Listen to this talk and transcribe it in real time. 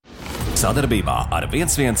Sadarbībā ar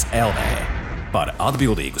 11 LV par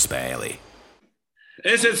atbildīgu spēli.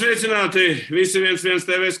 Esiet sveicināti visi 11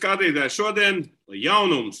 TV skatītāji. Šodien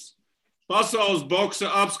jaunums. Pasaules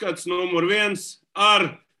boksa apskats numur 1 ar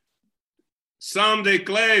Sandi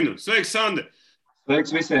Kleinu. Sveiks, Sandi!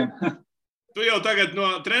 Sveiks visiem! Tu jau tagad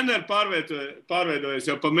no trenera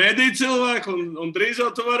pārveidojies jau pa mediju cilvēku un drīz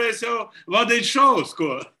jau tu varēsi jau vadīt šovus,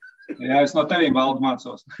 ko? Jā, es no tevīm valdu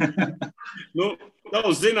mācos.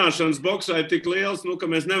 Tavas zināšanas boksā ir tik liels, ka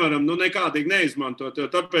mēs nevaram nekādīgi neizmantot, jo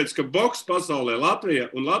tāpēc, ka boks pasaulē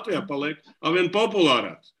Latvijā paliek arvien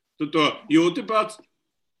populārāks. Tu to jūti pats?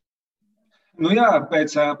 Jā,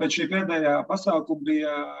 pēc šī pēdējā pasākuma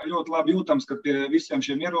bija ļoti labi jūtams, ka pie visiem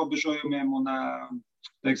šiem ierobežojumiem un,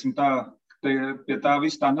 teiksim tā, pie tā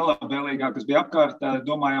viss tā nelabvēlīgā, kas bija apkārt,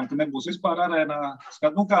 domājām, ka nebūs vispār arēnā.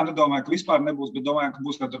 Nedomāju, ka vispār nebūs, bet domājām, ka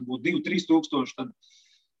būs kaut varbūt 2-3 tūkstoši, tad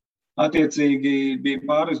attiecīgi bija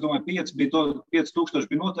pāri, es domāju, 5 tūkstoši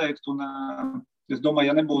bija noteikti, un es domāju,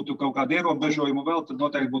 ja nebūtu kaut kāda ierobežojuma vēl, tad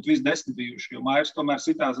noteikti būtu visi 10 bijuši, jo Mairs tomēr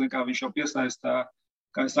sitās, kā viņš jau piesaistā,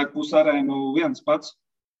 kā es saku, pus arēnu viens pats.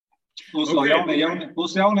 Plus vēl jaunie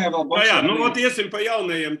vēl boksē. Jā, iesim pa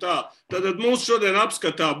jaunajiem tā. Tad mūsu šodien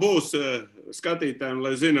apskatā būs skatītājiem,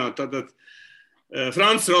 lai zinātu,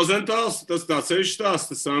 Frants Rozentāls, tas tāds sevišķi stāsts,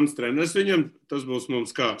 tas Sandis treneris viņam, tas būs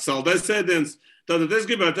mums kā saldais ēdiens. Tad es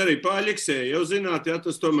gribētu arī Pāļiksēju, jau zināt, ja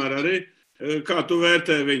tas tomēr arī, kā tu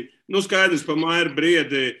vērtē viņu. Skaidrs pa Mairu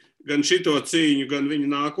Briedi, gan šito cīņu, gan viņa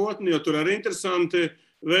nākotni, jo tur arī interesanti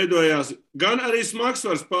veidojās, gan arī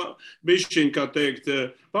smagsvars bišķiņ, kā teikt,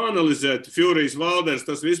 pāanalizēt Furijas Valders,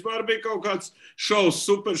 tas vispār bija kaut kāds šovs,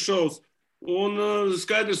 super šovs, un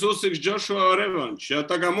skaidrs uzsiks Joshua revanš. Ja?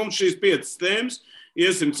 Tā kā mums šīs 5 tēmas,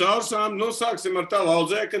 iesim caursām, sāksim ar tavu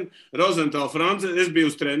audzēkani, Rozentālu Franci, es biju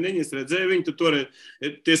uz treniņu, es redzēju viņu, tu toreiz,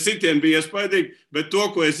 tie sitieni bija iespaidīgi, bet to,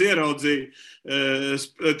 ko es ieraudzīju,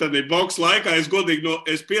 tad boks laikā,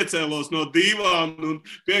 es piecēlos no dīvām un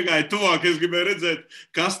piegāju tuvāk, es gribēju redzēt,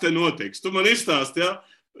 kas te notiks. Tu man izstāsti, ja,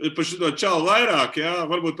 par šito čalu vairāk, ja,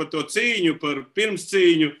 varbūt par to cīņu, par pirms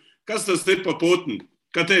cīņu, kas tas ir pa putni?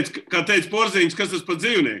 Kā teica Porziņš, kas tas pa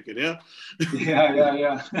dzīvnieku ir, ja?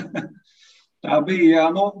 Jā. Tā bija,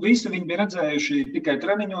 visi viņi bija redzējuši tikai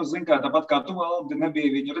treniņos, tāpat kā tu, Valdi,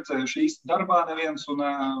 nebija viņu redzējuši īsti darbā neviens.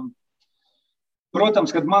 Un,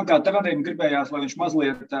 protams, kad man kā trenerim gribējās, lai viņš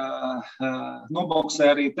mazliet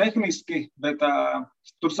noboksē arī tehniski, bet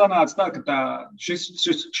tur sanāca tā, ka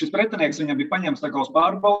šis pretinieks viņam bija paņemts tā kā uz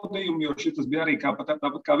pārbaudījumu, jo šis bija arī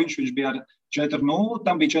tāpat kā viņš bija ar 4-0,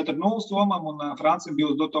 tam bija 4-0 Somam un Francim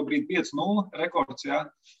bija uz doto brīdi 5-0 rekords, jā.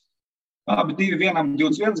 Abi divi, vienam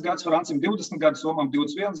 21 gads, Francim 20 gads, Somam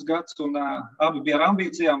 21 gads, un abi bija ar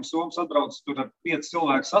ambīcijām. Soms atbrauc tur ar 5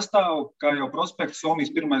 cilvēku sastāvu, kā jau prospekts,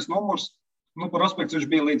 Somijas pirmais numurs. Prospekts viņš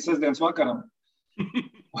bija līdz sestdienas vakaram.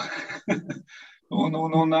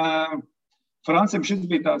 un Francim šis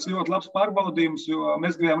bija tāds ļoti labs pārbaudījums, jo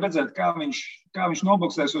mēs gribējām redzēt, kā viņš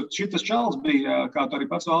noboksēs. Šitas čals bija, kā tu arī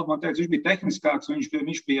pats Valdi man teica, viņš bija tehniskāks,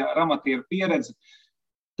 viņš bija ar amatieru pieredzi.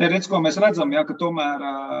 Te redz, ko mēs redzam, ja, ka tomēr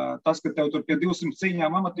tas, ka tev tur pie 200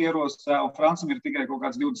 cīņām amatieros, un Francim ir tikai kaut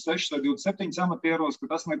kāds 26 vai 27 amatieros, ka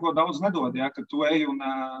tas neko daudz nedod, ja, ka tu ej un,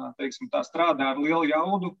 teiksim, tā strādā ar lielu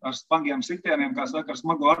jaudu, ar smagiem sitieniem, kā saka, ar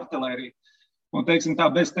smago artilēriju, un, teiksim, tā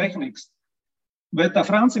bez tehnikas. Bet tā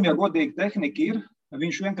Francim, ja godīgi tehnika ir,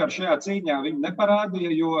 viņš vienkārši šajā cīņā viņu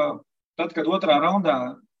neparādīja, jo tad, kad otrā raundā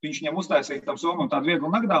viņš viņam uztaisīja tam Somam tādu vieglu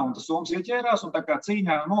knockdown, tas Soms ieķērās un tā kā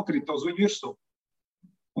cīņā nokrita uz viņu virsū.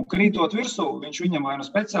 Un krītot virsū, viņš viņam vai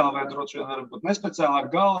speciāli, vai droši vien varbūt nespeciāli ar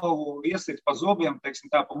galvu iesit pa zobiem, teiksim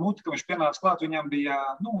tā pa muti, ka viņš pienāca klāt, viņam bija,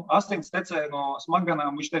 asins tecēja no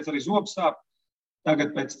smaganām, viņš teica arī zobs sāp.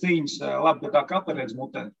 Tagad pēc cīņas labi pie tā kapa redz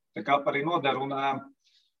mutē, tā kapa arī nodara. Un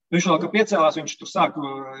viņš vēl, ka piecēlās, viņš tur sāk,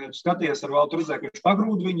 ja skaties ar vēl tur redzēja, ka viņš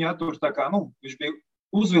pagrūd viņu, ja tur tā kā, viņš bija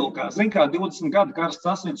uzvilkās. Zin kā 20 gadu karsts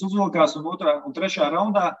asins uzvilkās un trešā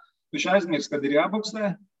raundā viņš aizmirst, kad ir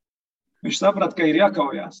jāboksē. Viņš saprata, ka ir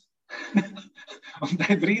jākaujās. un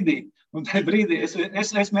tajā brīdī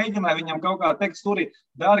es mēģināju viņam kaut kā teikt, sturi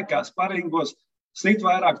dari kā sparingos, sit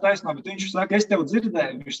vairāk taisnā, bet viņš saka, es tev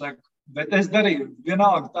dzirdēju. Viņš saka, bet es darīju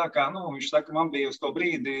vienalga tā kā, viņš saka, man bija uz to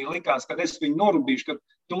brīdi likās, kad es viņu norubīšu, ka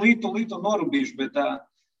tu norubīšu, bet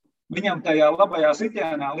viņam tajā labajā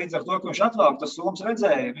sitienā, līdz ar to, ka viņš atvēlk, tas Soms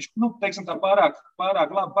redzēja, viņš, teiksim tā pārāk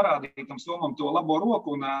labi parādīja tam Somam to labo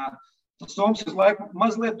roku un tas Soms visu laiku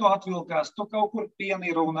mazliet to atvilkās, to kaut kur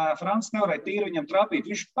pienīra, un Francis nevarēja tīri viņam trāpīt.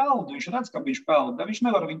 Viņš peld, viņš redz, ka viņš peld, bet viņš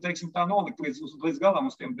nevar viņu, teiksim, tā nolikt līdz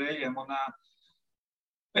galam uz tiem dēļiem. Un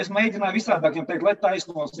Es mēģināju visādāk viņam teikt, lai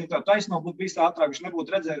taisno būtu visā ātrāk, viņš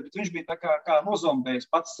nebūtu redzējis, bet viņš bija tā kā nozombējis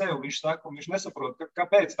pats sev. Viņš saka, un viņš nesaprot,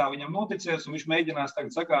 kāpēc tā viņam noticies, un viņš mēģinās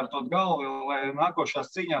tagad sakārtot galvu, lai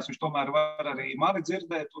nākošās cīņās viņš tomēr var arī mani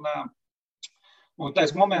dzirdēt. Un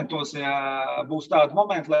tais momentos, ja būs tādi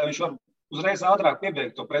momenti, lai viņš var uzreiz ātrāk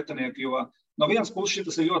piebeigt to pretinieku, jo no vienas puses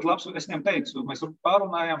šitas ir ļoti labs, es viņam teicu, mēs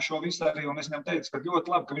pārunājām šo visu arī, un es viņam teicu, ka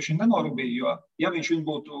ļoti labi, ka viņš viņu nenorubīja, jo ja viņš viņu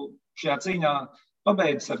būtu šajā cīņā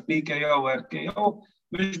pabeidzis ar TKO vai ar KO,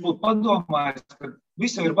 viņš būtu padomājis, ka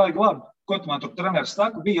viss jau ir baigi labi. Ko tu man tur treneris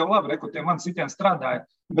saka, bija jau labi, ko tie mani sitieni strādāja.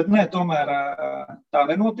 Bet nē, tomēr tā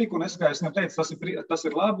nenotika, un es viņam teicu, tas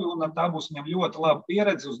ir labi, un tā būs viņam ļoti laba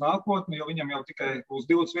pieredze uz nākotni, jo viņam jau tikai būs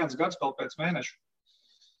 21 gads vēl pēc mēneša.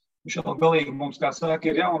 Viņš jau galīgi mums, kā saka,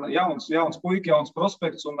 ir jauns puika, jauns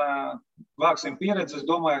prospekts, un vāksim pieredzi, es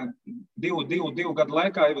domāju, divu gadu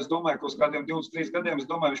laikā, ja es domāju, ka uz kādiem 23 gadiem, es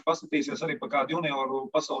domāju, viņš paskatīsies arī pa kādu junioru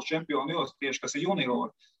pasaules čempionu jos, tieši, kas ir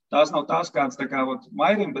juniori. Tās nav tās kādas tā kā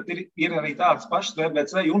Mairim, bet ir arī tādas pašas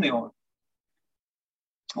VBC juniori.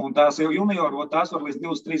 Un tās jau juniori, tās var līdz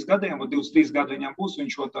 23 gadiem, 23 gadu viņam būs,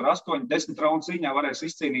 viņš ar 8-10 raundu cīņā varēs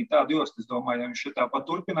izcīnīt tādu jostu, es domāju, ja viņš šitā pat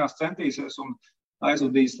turpinās, centīsies un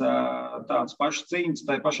aizvadīs tādas pašas cīņas,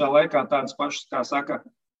 tai pašā laikā tādas pašas, kā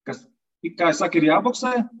es saku, ir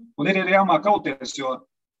jāboksē un ir jāmāk kauties, jo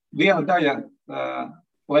viena daļa,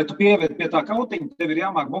 lai tu pieved pie tā kautiņa, tev ir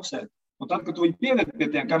jāmāk boksēt. Un tad, kad tu viņu pieved pie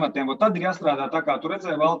tiem kanatiem, tad ir jāstrādā tā, kā tu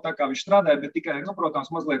redzēji, vēl tā, kā viņš strādāja, bet tikai,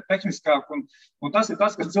 protams, mazliet tehniskāk. Un tas ir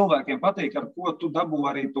tas, kas cilvēkiem patīk, ar ko tu dabū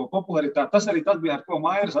arī to popularitāti. Tas arī tad bija, ar ko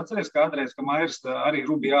Mairis atceries kādreiz, ka Mairis arī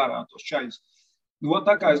rubīja ārā tos čaļus.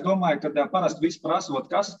 Tā kā es domāju, ka parasti viss prasot,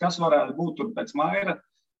 kas varētu būt tur pēc Maira.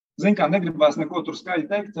 Zin kā, negribās neko tur skaļi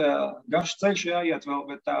teikt, garš ceļš jāiet vēl,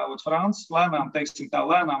 bet Francis lēnām, teiksim tā,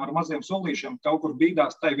 lēnām ar maziem solīšiem kaut kur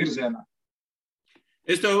bīdās tai virzienā.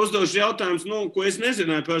 Es tev uzdošu jautājumus, ko es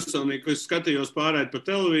nezināju personīgi, ko es skatījos pārēt par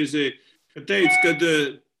televīziju, ka teici, ka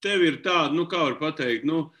tev ir tāda, kā var pateikt,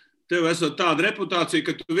 tev esot tāda reputācija,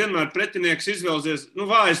 ka tu vienmēr pretinieks izvēlzies,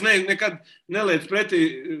 vājas, nekad neliec pretī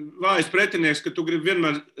vājas pretinieks, ka tu gribi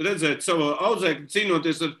vienmēr redzēt savu audzēkni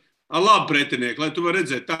cīnoties ar labu pretinieku, lai tu var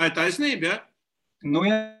redzēt. Tā ir taisnība, ja?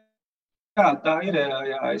 Jā, tā ir,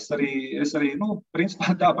 jā. Es arī,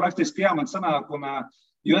 principā tā praktiski man sanāk,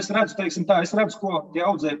 jo es redzu, teiksim tā, ko tie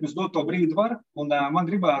audzēkņus dot to brīdi var, un man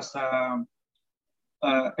gribās,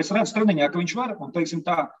 es redzu treniņā, ka viņš var, un teiksim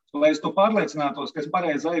tā, lai es to pārliecinātos, ka es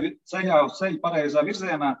pareizai ceļā uz ceļu pareizā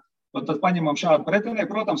virzienā, tad paņemam šādu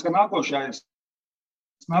pretinieku. Protams, ka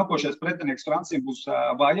nākošais pretinieks Francijam būs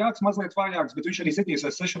vājāks, mazliet vājāks, bet viņš arī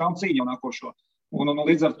sitīsies 6 raundu cīņu nākošo. Un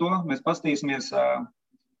līdz ar to mēs pastīsimies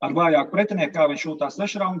ar vājāku pretinieku, kā viņš šūtās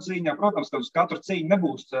 6 raundu cīņā. Protams, ka uz katru cīņu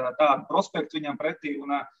nebūs tāda prospekta viņam pretī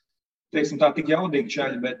un, teiksim tā, tik jaudīgi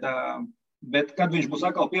čaļi, bet kad viņš būs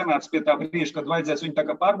atkal pienācis pie tā brīža, kad vajadzēs viņu tā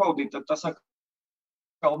kā pārbaudīt, tad tas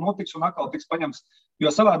atkal notiks un atkal tiks paņemts, jo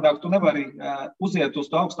savādāk tu nevari uziet uz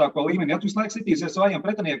to augstāko līmeni. Ja tu visu laiku sitīsies vājiem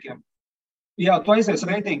pretiniekiem, jā, tu aizies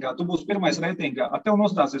reitingā, tu būsi pirmais reitingā, ar tev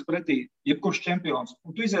nostāsies pretī jebkurš čempions,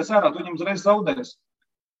 un tu izies ārā, tu viņam uzreiz zaudēs.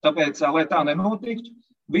 Tāpēc, lai tā nenotiktu,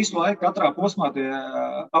 visu laiku katrā posmā tie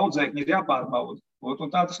audzēkņi ir jāpārbauda, un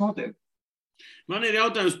tā tas notiek. Man ir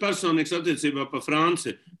jautājums personīgs attiecībā par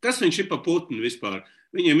Franciju. Kas viņš ir pa putni vispār?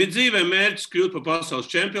 Viņam ir dzīvē mērķis kļūt par pasaules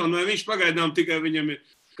čempionu, vai viņš pagaidām tikai viņam ir,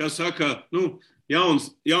 kā saka,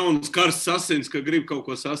 jauns karsts asins, ka grib kaut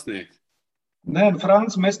ko sasniegt? Nē,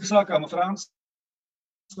 mēs, kad sākām Franci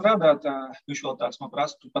strādāt, viņš vēl tāds man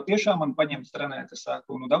prasa, tu patiešām man paņemts trenēt. Es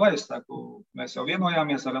saku, davai, mēs jau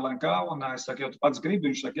vienojāmies ar LNK, un es saku, jau tu pats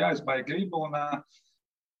gribi, viņš saka, jā, es baigi gribu, un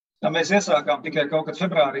tā mēs iesākām tikai kaut kad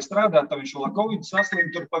februārī strādāt, tā viņš vēl Covid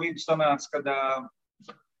saslimt, tur pa vidu sanāca, kad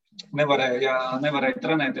nevarēja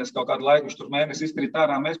trenēties kaut kādu laiku, viņš tur mēnesi izkrīt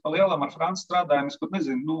ārā. Mēs pa lielam ar Franci strādājam, es pat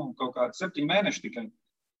nezinu, kaut kādi 7 mēneši tikai.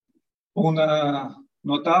 Un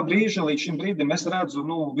no tā brīža līdz šim brīdim es redzu,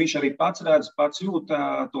 viņš arī pats redz, pats jūt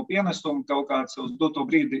to pienesumu kaut kāds uz doto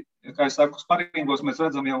brīdi, kā es saku, sparingos mēs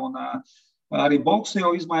redzam jau, un arī boks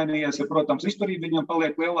jau izmainījies, protams, izturība viņam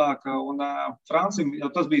paliek lielāka, un Francim jau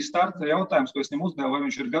tas bija starta jautājums, ko es viņam uzdevu, vai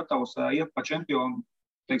viņš ir gatavs iet pa čempionu,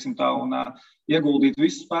 teiksim tā, un ieguldīt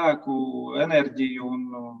visu spēku, enerģiju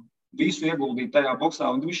un visu ieguldīt tajā boksā,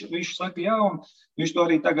 un viņš saka, jā, un viņš to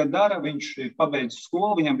arī tagad dara, viņš pabeidz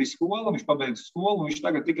skolu, viņam bija skola, viņš pabeidz skolu, un viņš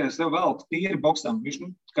tagad tikai sev velk tīri boksam, viņš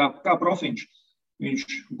kā profiņš, viņš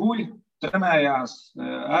guļ, trenējās,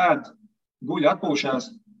 ēd, guļ, atpūšās,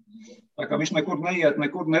 tā kā viņš nekur neiet,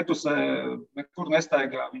 nekur netusē, nekur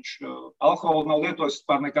nestaigā, viņš alkoholu nav lietojis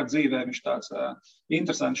vispār nekad dzīvē, viņš tāds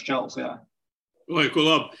interesants čals, jā. Oi, ko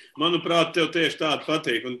labi. Manuprāt, tev tieši tāda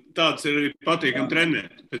patīk, un tāds ir arī patīkam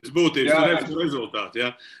trenēt. Pēc būtības tu redzi rezultātu, jā.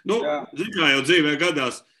 Nu, zin kā jau dzīvē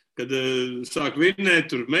gadās, kad sāk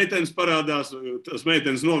vinnēt, tur meitenes parādās, tas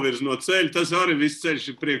meitenes novirza no ceļa, tas arī viss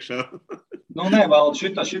ceļš ir priekšā. Nu, nē,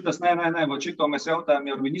 Valdi, nē, šito mēs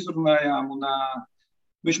jautājumu jau ar viņu izrunājām, un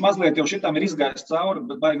viņš mazliet jau šitam ir izgājis cauri,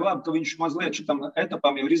 bet baigi labi, ka viņš mazliet šitam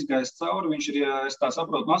etapam jau ir izgājis cauri. Viņš ir, es tā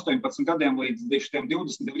saprotu, no 18 gadiem līdz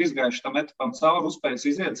 20 ir izgājis šitam etapam cauri, uzspējis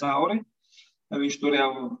iziet cauri. Viņš tur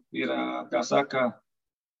jau ir, kā saka,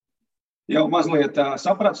 jau mazliet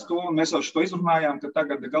saprats to, un mēs jau šito izrunājām, ka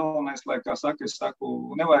tagad galvenais, lai, kā saka, es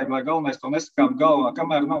saku, nevajag, lai galvenais to nesakāp galvā.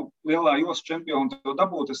 Kamēr nav lielā josta čempiona to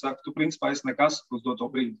dabūt, es saku, tu principā esi nekas uz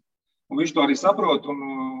to brīdi. Un viņš to arī saprot,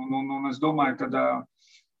 un es domāju,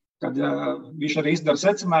 kad viņš arī izdara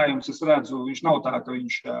secinājumus, es redzu, viņš nav tā,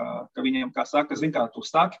 ka viņiem, kā saka, zin kā, tu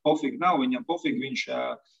staki, pofīgi nav, viņam pofīgi, viņš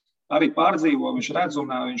arī pārdzīvo, viņš redz,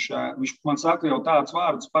 un viņš man saka jau tāds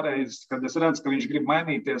vārdus pareizes, kad es redzu, ka viņš grib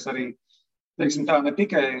mainīties arī, teiksim tā, ne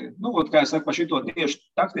tikai, nu, kā es saku, pa šito tieši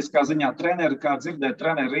taktiskā ziņā treneri, kā dzirdēt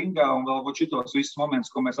treneri ringā, un vēl šitos visus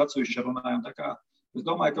momentus, ko mēs atsevišķi runājam, tā kā es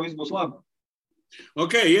domāju, ka viss būs labi.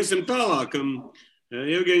 Ok, iesim tālāk.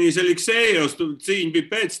 Evgenijs Aleksejevs, cīņa bija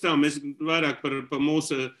pēc tam, mēs vairāk par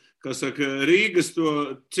mūsu, kā saka, Rīgas to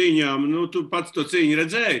cīņām, nu, tu pats to cīņu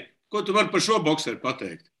redzēji. Ko tu vari par šo bokseru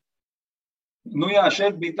pateikt? Nu jā,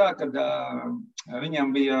 šeit bija tā, ka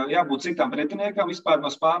viņam bija jābūt citām pretiniekam vispār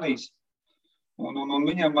no Spānijas, un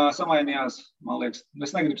viņam samainījās, man liekas,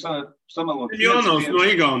 es negribu samelot. Simjonovs no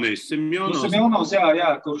Igaunijas. Simjonovs,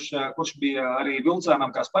 jā, kurš bija arī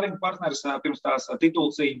Vilcānam kā sparinga partneris pirms tās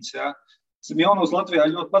titulcīņas, jā. Simjonovs Latvijā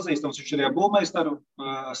ļoti pazīstams, viņš ir Bulmeistaru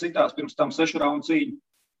sitās pirms tam 6 raundu cīņu.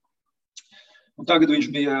 Un tagad viņš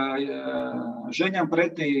bija Žeņam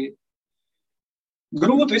pretī.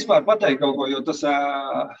 Grūti vispār pateikt kaut ko, jo tas,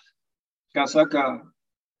 kā saka,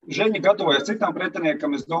 Žeņa gatavojas citām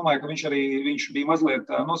pretiniekam. Es domāju, ka viņš bija mazliet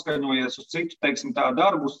noskaņojies uz citu, teiksim tā,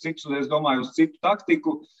 darbu, uz citu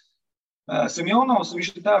taktiku. Simjonovs,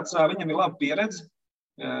 viņš ir tāds, viņam ir laba pieredze.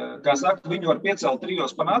 Kā saka, viņu var piecelt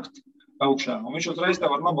 3 pa nakti augšā, un viņš uzreiz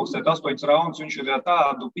tev var noboksēt 8 raundus. Viņš ir ar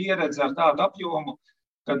tādu pieredzi, ar tādu apjomu,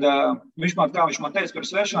 kad viņš man teica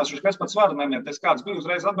pirms svešanās, viņš pēc svaru nemiet. Es kāds bija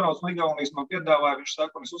uzreiz atbrauc no Igaunijas, man piedāvāja, viņš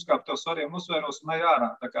saka, un es uzkāpu tev svariem, uzsvēros un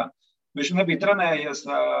ārā. Tā kā viņš nebija trenējies,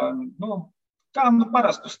 kā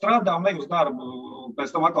parasti strādā un ne uz darbu,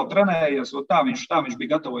 pēc tam atkal trenējies, un tā viņš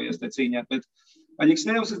bija gatavojies te cīņā. Bet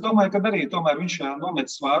Aleksejevs, es domāju, ka arī tomēr viņš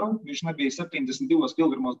nomet svaru, viņš nebija 72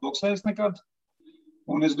 kilogramos boksējis nekad.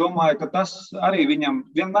 Un es domāju, ka tas arī viņam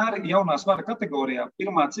vienmēr jaunā svara kategorijā.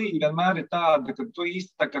 Pirmā cīņa vienmēr ir tāda, ka tu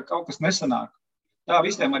īsti tā kā kaut kas nesanāk. Tā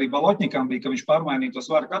visiem arī Balotņikam bija, ka viņš pārmainīja to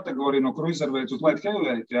svara kategoriju no cruiserweight uz light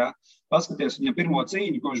heavyweight. Jā. Paskaties viņam pirmo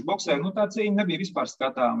cīņu, ko viņš boksēja, tā cīņa nebija vispār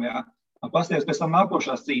skatām. Jā. Paskaties pēc tam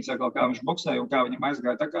nākošās cīņas, kā viņš boksēja un kā viņam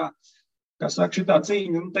aizgāja. Tā kā saka, šitā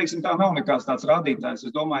cīņa, teiksim, tā nav nekāds tāds rādītājs.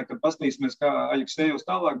 Es domāju, ka paskatīsimies, kā Aleksejevs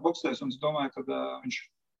tālāk boksēs, un es domāju, ka viņš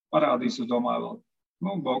parādīs, es domāju, vēl.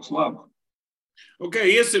 Boks labi. Ok,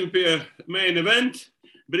 iesim pie main event.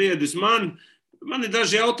 Briedis man ir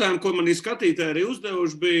daži jautājumi, ko man skatītāji arī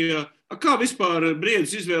uzdevuši bija. Kā vispār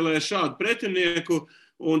Briedis izvēlēja šādu pretinieku?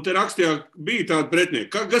 Un te rakstījā bija tāda pretinieka,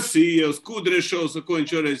 kā Gasijevs, Kudrešovs, ko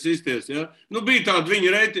viņš varēja izties. Ja? Bija tāda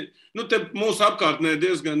viņa reiti. Te mūsu apkārtnē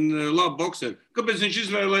diezgan labi bokseri. Kāpēc viņš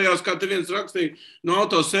izvēlējās, kā te viens rakstīja, no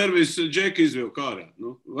autoservisa Džeka izvilka ārā?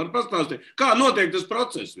 Var pastāstīt, kā notiek tas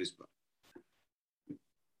process vispār?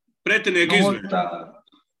 Pretinieku izvēle.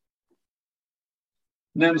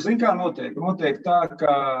 Zin, kā notiek? Notiek tā,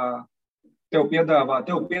 ka tev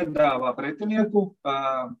piedāvā pretinieku,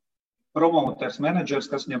 promoters,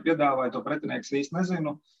 menedžers, kas viņam piedāvāja to pretinieku, īsti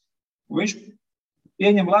nezinu. Viņš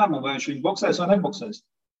pieņem lēmumu, vai viņš viņu boksēs vai neboksēs.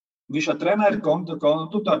 Viņš ar treneri,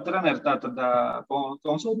 tu ar treneri tātad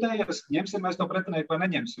konsultējies, ņemsim mēs to pretinieku vai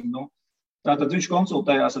neņemsim. Tātad viņš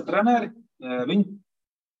konsultējās ar treneri,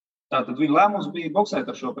 tātad viņa lēmums bija boksēt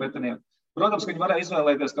ar šo pretinieku. Protams, ka viņi varēja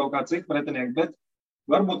izvēlēties kaut kādu citu pretinieku, bet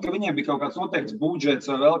varbūt, ka viņiem bija kaut kāds noteikts budžets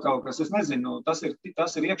vai vēl kaut kas, es nezinu, tas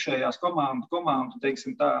ir iekšējās komandu,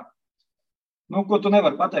 teiksim tā, ko tu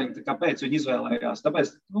nevari pateikt, kāpēc viņi izvēlējās.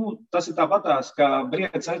 Tāpēc, tas ir tāpatās, ka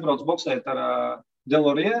Briedis aizbrauc boksēt ar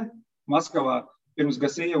Delorie Maskavā, pirms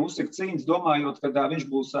Gasija uzsika cīņas, domājot, ka viņš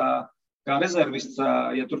būs kā rezervists,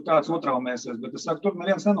 ja tur kāds notraumēsies, bet es saku, tur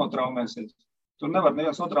neviens nenotraumēsies. Tur nevar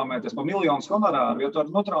neviens notraumēties pa miljonus honorāru, jo tur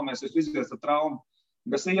notraumēsies, izies ar traumu.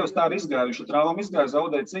 Gasijevs tā arī izgāja, viņš ar traumu izgāja,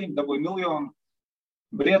 zaudēja cīņu, dabūja miljonu.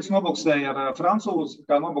 Briedis noboksēja ar francūzi,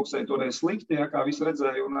 kā noboksēja toreiz slikti, kā visi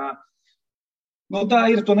redzēja. Un Nu, tā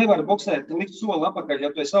ir, tu nevari boksēt, likt soli apakaļ, ja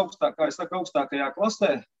tu esi augstākajā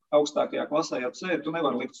klasē, ja tu sēdi, tu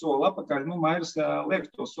nevari likt soli apakaļ. Nu, Mairis liek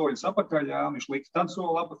tos soļus apakaļ, jā, viņš liek tad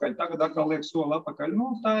soli apakaļ, tagad atkal liek soli apakaļ.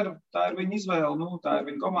 Nu, tā ir viņa izvēle, nu, tā ir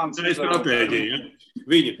viņa komandas izvēle. Tā ir stratēģija, ja?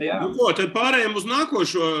 Viņa. Jā. Nu, ko, tad pārējiem uz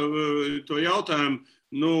nākošo to jautājumu.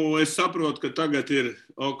 Nu, es saprotu, ka tagad ir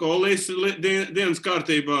Okolijs dienas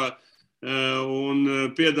kārtībā un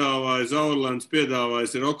Zaurlands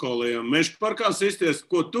piedāvājis ir Okolijam Meža parkā sisties.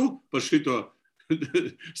 Ko tu par šito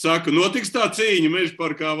saka? Notiks tā cīņa Meža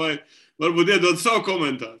parkā vai varbūt iedod savu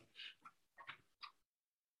komentāru?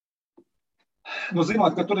 Nu,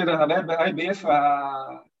 zinot, ka tur ir IBF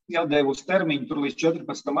iedevusi termiņu tur līdz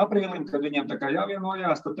 14. aprīlim, kad viņiem tā kā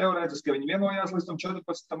jāvienojās, tad teorētiski, ka viņi vienojās līdz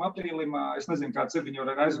 14. aprīlim, es nezinu, kāds ir, viņi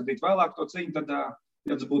var aizvadīt vēlāk to cīņu, tad,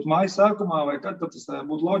 ja tas būtu māja sākumā vai kad, tad tas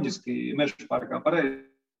būtu loģiski Meža parkā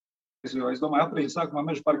pareizi, jo es domāju, aprīļa sākumā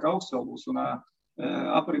Meža parkā augsts vēl būs, un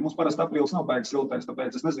mums parasti aprīlis nav baigi siltais,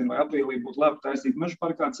 tāpēc es nezinu, vai aprīlī būtu labi taisīt Meža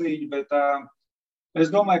parkā cīņu, bet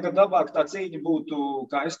es domāju, ka labāk tā cīņa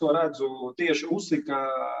būtu, kā es to redzu, tieši Usika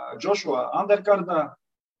Joshua underkardā,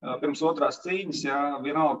 pirms otrās cīņas, jā,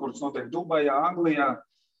 vienalga, kuras notiek Dubajā, Anglijā.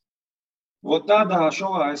 Tādā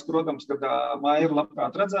šovā es, protams, kad Mairu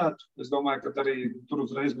labprāt redzētu. Es domāju, ka arī tur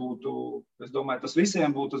uzreiz būtu, es domāju, tas visiem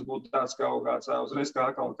būtu, tas būtu tāds kaut kāds uzreiz kā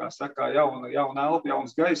atkal, kā saka, jauna elpa,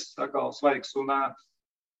 jauns gaiss, atkal svaigs. Un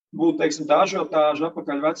būtu, teiksim, tā ažiotāža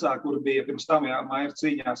apakaļ vecā, kur bija pirms tam, jā, Maira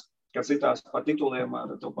cīņās, kad citās par tituliem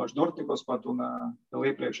ar to pašu Dortikos pat un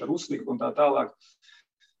vēl iepriekš ar Usiku un tā tālāk.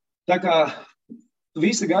 Tā kā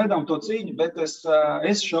visi gaidām to cīņu, bet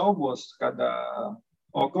es šaubos, kad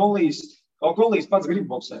Okolijs pats grib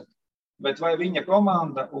boksēt. Bet vai viņa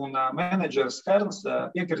komanda un menedžers Herns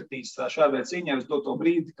piekritīs šādai cīņai uz doto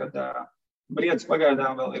brīdi, kad briedis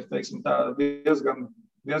pagaidām vēl ir, teiksim, tā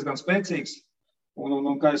diezgan spēcīgs.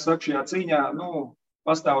 Un kā es saku, šajā cīņā,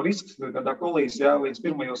 pastāv risks, kad Okolijs, jā, līdz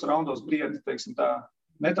pirmajos raundos briedi, teiksim, tā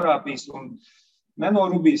netrāpīs un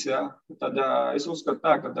nenorubīs, jā, tad es uzskatu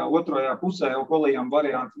tā, ka otrajā pusē Okolijam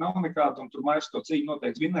varianti nav nekādi, un tur Mairs to cīņu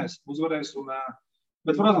noteikti vinnēs, uzvarēs.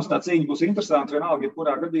 Bet, protams, tā cīņa būs interesanta vienalga,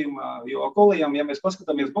 jebkurā gadījumā, jo Okolijam, ja mēs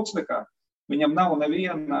paskatāmies boksnekā, viņam nav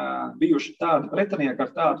neviena bijuši tāda pretinieka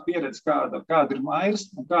ar tādu pieredzi, kāda ir Mairs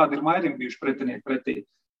un kāda ir Mairim bijuši pretinieki pretī.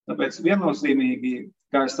 Tāpēc viennozīmīgi,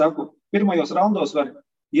 kā es saku, pirmajos raundos var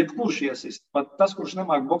jebkurš iesist, pat tas, kurš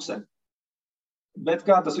nemāk boksēt. Bet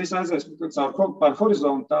kā tas viss aizies pār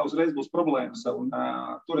horizontu, tā uzreiz būs problēmas. Un,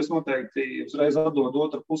 tur es noteikti uzreiz atdodu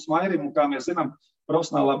otru pusi Mairim, un kā mēs zinām,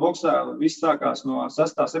 profesionālā boksā viss sākās no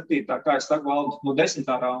 6. 7. kā es saku, Valdu, no 10.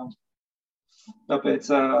 raunda.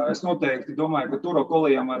 Tāpēc es noteikti domāju, ka tur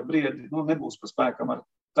Okolijam ar briedi nebūs pa spēkam.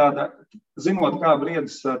 Zinot, kā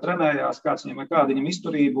briedis trenējās, kāda viņam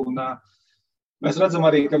izturība, un mēs redzam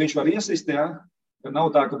arī, ka viņš var iesist, jā, ka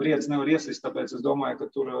nav tā, ka briedis nevar iesist, tāpēc es domāju,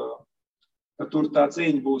 ka tur tā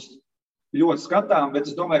cīņa būs ļoti skatām, bet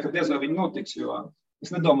es domāju, ka diez vai viņa notiks, jo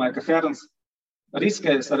es nedomāju, ka Herns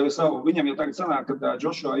riskēs ar savu, viņam jau tagad sanāk, ka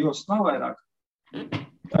Joshua Jostas nav vairāk.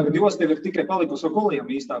 Tagad Josta ir tikai palikusi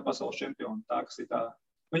Okolijam īstā pasaules čempiona, tā, kas ir tā.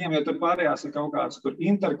 Viņam jau tur pārējās ir kaut kādas tur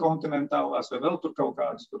interkontinentālās vai vēl tur kaut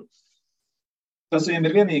kādas tur. Tas viņam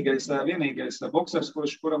ir vienīgais boksers,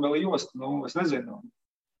 kuram vēl ir Josta, es nezinu.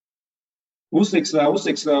 Usiks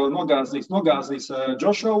vēl nogāzīs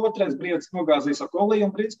Joshua otrais, briedis nogāzīs Okoliju,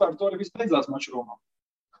 un principā ar to arī viss beidzās mačrūmā.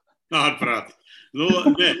 Ārprāt.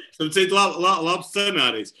 Starp citu, labs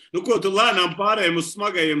scenārijs. Ko tu lēnām pārējiem uz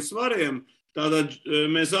smagajiem svariem? Tātad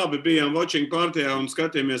mēs abi bijām watching partijā un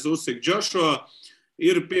skatījāmies Usiku Joshua.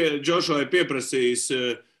 Joshua ir pieprasījis,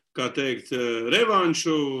 kā teikt,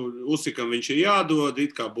 revanšu. Usikam viņš ir jādod,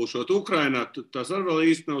 it kā būšot Ukrainā. Tas arī vēl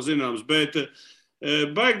īsti nav zināms, bet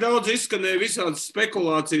baigi daudz izskanēja visādas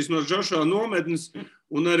spekulācijas no Joshua nometnes,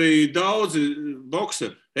 un arī daudzi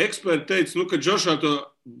boksa eksperti teica, ka Joshua to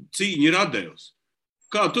cīņu ir atdevis.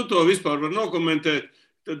 Kā tu to vispār var nokomentēt?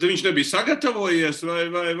 Tad viņš nebija sagatavojies,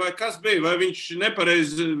 vai kas bija? Vai viņš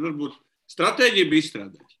nepareizi, varbūt, stratēģiju bija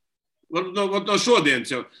izstrādājis? Varbūt no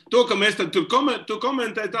šodienas jau. To, ka mēs tad tur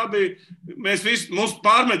komentēja, tā bija, mums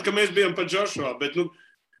pārmet, ka mēs bijām par Joshua, bet,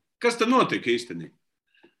 kas tad notika īstenībā?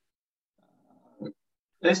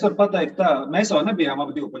 Es varu pateikt tā, mēs jau nebijām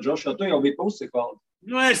abi divi par Joshua, tu jau biji pa Usiku, Valdi.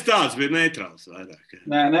 Es tāds biju neitrāls vairāk.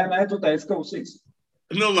 Nē, tu teici, ka Usiks.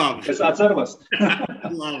 Labi. Es atceros.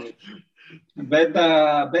 Labi. Bet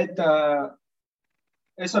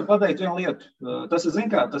es varu pateikt vienu lietu. Tas ir, zin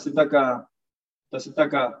kā, tas ir tā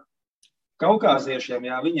kā kaukāziešiem,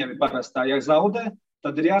 jā, viņiem ir parasti tā, ja zaudē,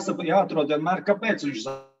 tad ir jāatrod vienmēr, kāpēc viņš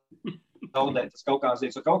zaudē. zaudēt tas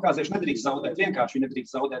kaukāzietis, jo kaukāzieši nedrīkst zaudēt, vienkārši viņi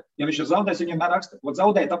nedrīkst zaudēt. Ja viņš ir zaudējis, viņiem raksta,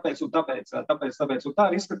 zaudēja tāpēc un tāpēc. Un tā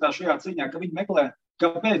ir izskatās šajā cīņā, ka viņi meklē,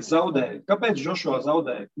 kāpēc zaudēja, kāpēc Joshua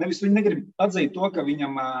zaudēja. Nevis viņi negrib atzīt to, ka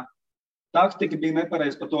viņam taktika bija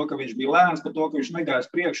nepareiz par to, ka viņš bija lēns, par to, ka viņš negāja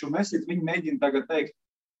uz priekšu un nesit. Viņi mēģina tagad teikt,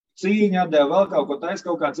 cīņa atdeva vēl kaut ko taisa,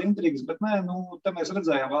 kaut kāds intrigas, bet nē, te mēs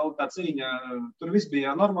redzējām vēl tā cīņa, tur viss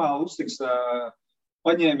bija normāli, Usyks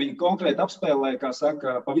paņēma viņu konkrēti apspēlēja, kā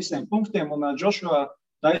saka, pa visiem punktiem, un Joshua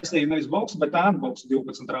taisīja nevis boksu, bet handboksu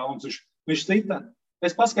 12 raundus. Viņš sita,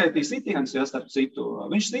 es paskaitīju sitienus, ja starp citu,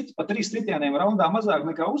 viņš sita pa 3 sitieniem raundā mazāk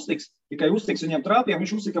nekā Usyks, tikai Usyks viņiem trāpīja,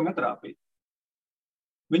 viņš Usykam netrāpīja.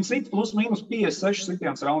 Viņš sita plus mīnus 56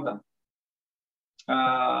 sitienus raundā.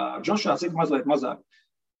 Joshua sita mazliet mazāk.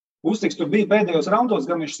 Usyks tur bija pēdējos raundos,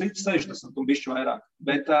 gan viņš sita 60 un bišķi vairāk,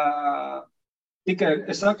 bet tikai,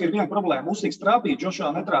 es saku, ir viena problēma. Usyks trāpīja,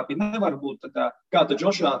 Joshua netrāpīja. Nevar būt tā, kā tad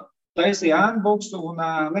Joshua taisīja handboksu un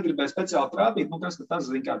negribēja speciāli trāpīt. Kas tad tas,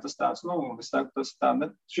 zin, kā tas tāds, es saku, tas tā,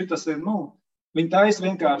 šitas ir, viņi taisa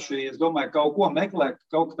vienkārši, es domāju, kaut ko meklē,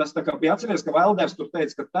 kaut tas tā kā bija atceries, ka Velders tur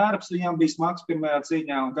teica, ka tērps viņam bija smags pirmajā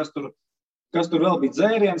cīņā un kas tur vēl bija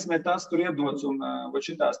dzēriens, ne tas tur iedots un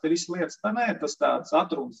šitās te visas lietas. Tā nē, tas tāds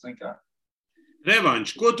atruns, zin kā.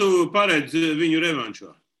 Revanš, ko tu paredz viņu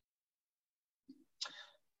revanšā?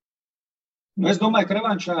 Es domāju, ka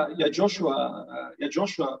revanšā, ja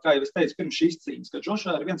Joshua, kā jau es teicu pirms šīs cīņas, ka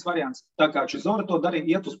Joshua ir viens variants, tā kā Chisora to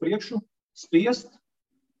darīja, iet uz priekšu, spiest,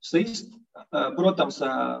 sist, protams,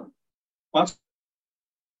 pats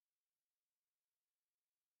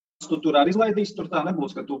tu tur arī izlaidīsi, tur tā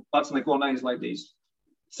nebūs, ka tu pats neko neizlaidīsi.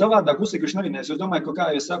 Savādāk Usyks viņš nevinēs, jo es domāju, ka, kā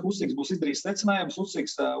jau es saku, Usyks būs izdarījis secinājumus,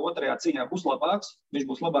 Usyks otrajā cīņā būs labāks, viņš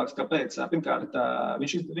būs labāks, kāpēc? Pirmkārt,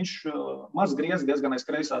 viņš maz griez diezgan aiz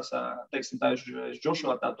kreisās, teiksim, tā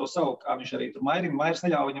Joshua tā to savu, kā viņš arī tur Mairs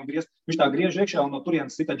neļauj viņam griezt, viņš tā griež iekšā un no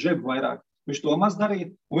turienes sita džebu vairāk. Viņš to maz darīja,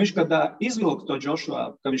 un viņš, kad izvilka to Joshua,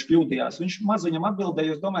 ka viņš kļūdījās, viņš maz viņam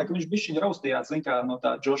atbildēja, es domāju, ka viņš bišķiņ raustījās, zin kā no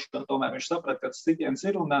tā Joshua, tomēr viņš saprat, ka tas sitiens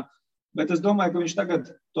ir, bet es domāju, ka viņš tagad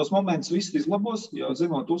tos momentus visus izlabos, jo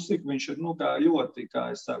zinot Usyku, viņš ir, kā ļoti, kā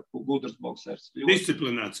es saku, gudrs boksers.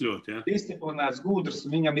 Disciplinēts ļoti, jā. Disciplinēts, gudrs,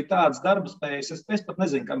 viņam ir tāds darbspējas, es pat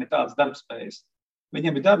nezinu, kam ir tāds darbspējas.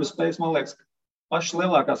 Viņam ir darbspējas, man liekas, pašas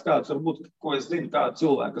lielākās kādas varbūt, ko es zinu, kādu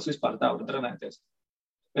cilvēku, kas vispār tā var trenēties.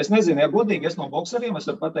 Es nezinu, ja godīgi es no bokseriem, es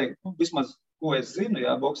varu pateikt, vismaz, ko es zinu,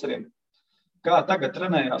 jā, bokseriem, kā tagad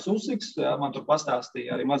trenējās Usyks, jā, man tur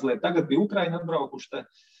pastāstīja arī mazliet, tagad bija Ukraina atbraukuši te,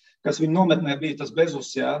 kas viņa nometnē bija tas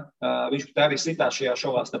Bezus, jā, viņš tā arī sitās šajā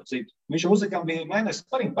šovā starp citu. Viņš Usykam bija mēnesis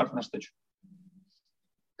sparring partners taču.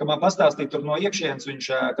 Kad man pastāstīja tur no iekšienes,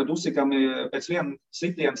 viņš, kad Usykam pēc viena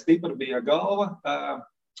sitiena stipra bija galva,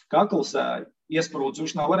 kakls iesprūdz,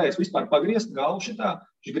 viņš nav varējis vispār pagriezt galvu šitā,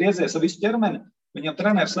 viņš griezies ar visu ķermeni, viņam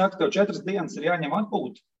treneris saka, tev 4 dienas ir jāņem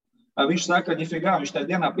atpūt. Viņš saka, nifigā, viņš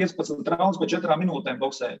tajā dienā 15 raundus pa 4 minūtēm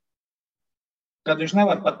boksēja. Kad viņš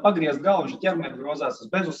nevar pat pagriezt galvu, viņš ķermeni grozās. Es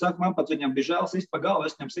Bezus saka, man pat viņam bija žēl sist pa galvu,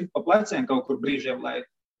 es viņam sit pa pleciem kaut kur brīžiem, lai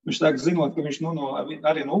viņš saka, zinot, ka viņš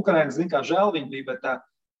arī no Ukrainas, zin kā žēl viņa bija, bet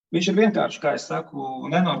viņš ir vienkārši, kā es saku,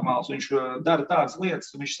 nenormāls. Viņš dara tādas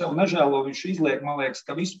lietas, viņš sev nežēlo, viņš izliek, man liekas,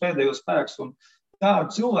 ka visu pēdējo spēks un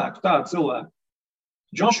tādu cilvēku.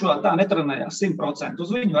 Joshua tā netrenējās 100%. Uz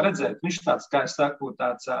viņu var redzēt, viņš tāds, kā es saku,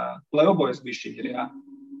 tāds playboys bišķiņ ir, jā.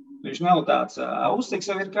 Viņš nav tāds, Usyks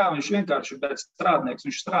jau ir kā, viņš vienkārši ir strādnieks,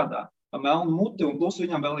 viņš strādā pa melnu muti, un plus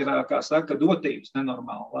viņam vēl ir, kā saka, dotības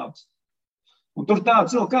nenormāli labs. Un tur tā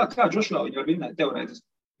cilvēka, kā Joshua viņu var vinēt, teorētiski.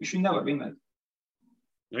 Viņš viņu nevar vinēt.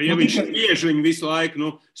 Ja viņš spiež viņu visu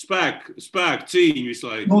laiku, spēku cīņu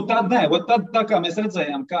visu laiku. Tad nē, tad tā kā mēs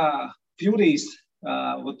redzējām, kā Furijas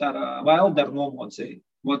ar Wilderu nomocīja.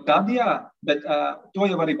 Tad jā, bet to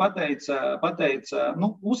jau arī pateica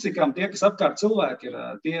Usykam tie, kas apkārt cilvēki ir,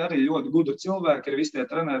 tie arī ļoti gudri cilvēki, ir visi tie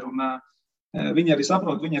treneri, un viņi arī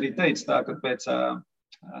saprot, viņi arī teica tā, ka pēc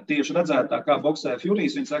tieši redzētā, kā boksē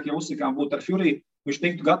Furijas, viņi saka, ja Usykam būtu ar Furiju, viņš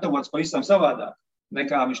tiktu gatavots pavisam savādāk,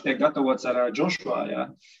 nekā viņš tiek gatavots ar Joshua, jā.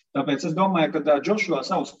 Tāpēc es domāju, ka Joshua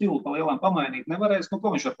savu stilu pa lielām pamainīt nevarēs, ko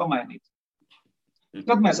viņš var pamainīt.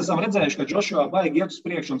 Kad mēs esam redzējuši, ka Joshua baigi iet uz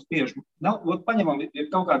priekšu un spiež, paņemam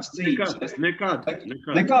kaut kādas cīņas.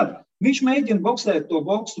 Nekād. Viņš mēģina boksēt to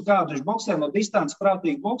boksu, kādu viņš boksē no distances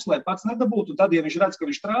prātīgi boks, lai pats nedabūtu, un tad, ja viņš redz, ka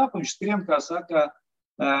viņš trāpa, viņš skrien, kā saka,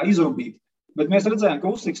 izrubīt. Bet mēs redzējām, ka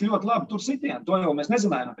Usyks ļoti labi tur sitienu. To jau mēs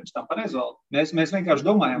nezinājām pirms tam par Ezvaldu. Mēs vienkārši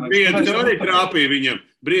domājām. Briedis arī trāpīja viņam.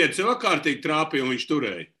 Briedis jau kārtīgi trāpīja un viņš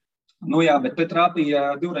turēja. Jā, bet te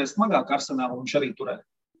trāpīja 2 reiz smagāk arsenālu un viņš arī turēja.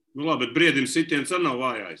 Labi, bet Briedim sitiens arī nav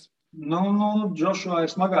vājājis. Džošua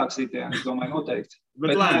ir smagāks sitiens, es domāju, noteikti.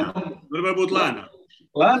 Bet lēnāk. Varbūt lēnāk.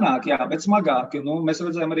 Lēnāk, jā, bet smagāk. Mēs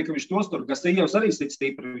redzējām arī, ka viņš tos tur, Gasijevs arī sit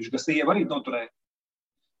stipri, viņš Gasijev arī noturēja.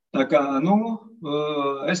 Tā kā,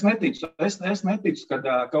 es neticu, kad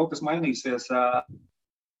kaut kas mainīsies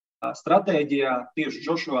stratēģijā tieši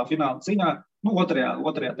Džošua fināla cīņā,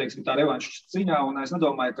 otrajā, teiksim, tā revanša cīņā, un es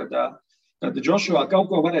nedomāju, kad Džošua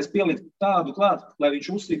kaut ko varēs pielikt tādu klāt, lai viņš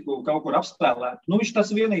uzsiku kaut kur apspēlētu. Viņš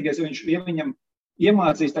tas vienīgais, ja viņam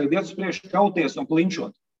iemācīs tagad iet uz priekšu kauties un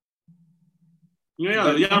klinčot.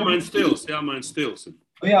 Jāmaina stils.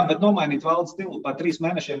 Jā, bet nomainīt valdes stilu pa 3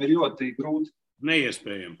 mēnešiem ir ļoti grūti.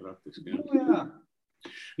 Neiespējami praktiski. Jā.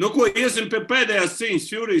 Ko iesim pie pēdējās cīņas,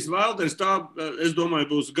 Furijs Wilders, tā, es domāju,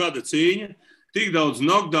 būs gada cīņa. Tik daudz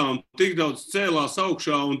knockdown, tik daudz cēlās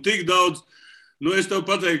augšā un tik daudz, es tev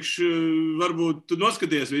pateikšu, varbūt tu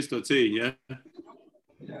noskaties visu to cīņu, ja?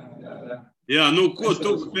 Jā. Jā, ko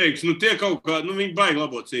tu teiksi? Tie kaut kā, viņi baigi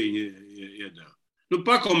labo cīņu iedēv.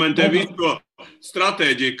 Pakomentē visu to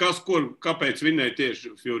stratēģiju, kas, kur, kāpēc vinnēja tieši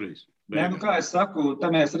Furijs. Kā es saku, tā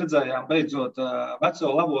mēs redzējām beidzot veco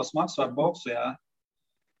labo smagsvaru boksu, jā,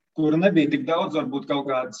 kur nebija tik daudz, varbūt kaut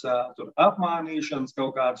kādas apmānīšanas,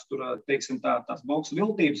 kaut kādas tur, teiksim, tās boksu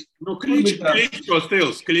viltības. Kličko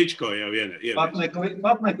stils, Kličko jau vienai. Pat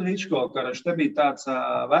ne Kličko, karš, te bija tāds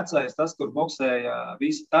vecais, tas, kur boksēja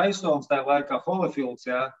visi Taisons, tajā laikā Holyfields,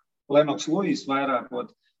 jā, Lennox Lewis vairākot.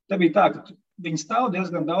 Te bija tā, ka viņi stāv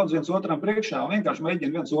diezgan daudz viens otram priekšā un vienkārši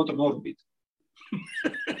mēģina viens otru norubīt.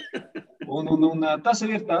 Un tas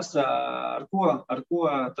ir tas, ar ko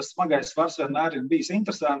tas smagais svars vienmēr ir bijis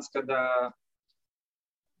interesants, kad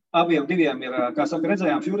abiem diviem ir, kā saka,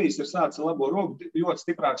 redzējām, Furijs ir sācis labo roku, ļoti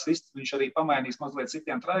stiprāks sists, viņš arī pamainīs mazliet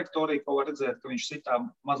sitienu trajektoriju, ko var redzēt, ka viņš sitā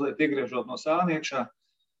mazliet iegriežot no sāna iekšā.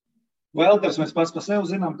 Wilders mēs pats par sevi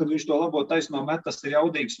zinām, kad viņš to labo taisno met, tas ir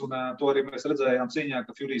jaudīgs, un to arī mēs redzējām cīņā,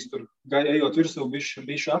 ka Furijs tur ejot virsū,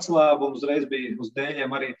 bišķi atslāba, un uzreiz bija uz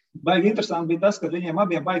dēļiem arī. Baigi interesanti bija tas, ka viņiem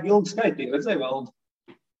abiem baigi ilgi skaitīja, redzēja Valdi?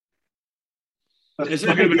 Es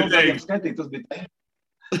negribu skaitīt, tas bija.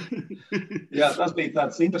 Jā, tas bija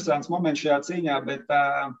tāds interesants moments šajā cīņā, bet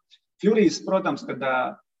Furijs, protams, kad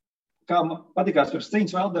kā patikās pirms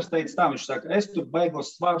cīņas, Wilders teica tā, viņš saka, es tur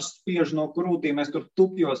baigos svarus spiežu no krūtīm, es tur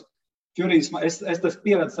tupjos. Furijs, es tas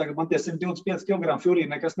pieredzu, man tie 125 kg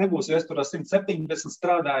Furijs nekas nebūs, jo es tur ar 170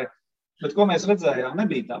 strādāju. Bet ko mēs redzējām,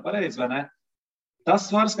 nebija tā pareizi, vai ne? Tas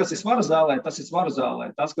svars, kas ir svaru zālē, tas ir svaru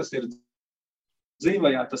zālē. Tas, kas ir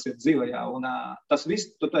dzīvajā, tas ir dzīvajā. Un tas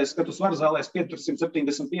viss, tu teici, ka tu svaru zālē spied tur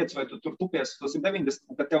 175 vai tu tur tupies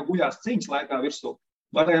 190, un kad tev guļās cīņas laikā virsū.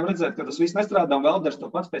 Varējām redzēt, ka tas viss nestrādā, un Wilders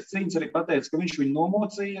to pats pēc cīņas arī pateica, ka viņš viņu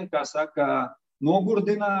nomocīja, kā saka,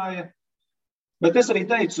 nogurdināja. Bet es arī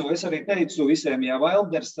teicu visiem, ja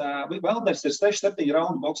Wilders ir 6-7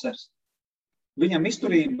 raundu boksers. Viņam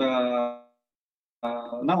izturība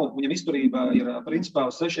nav, viņam izturība ir principā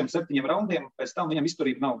uz 6-7 raundiem, pēc tam viņam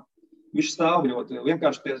izturība nav. Viņš stāv ļoti.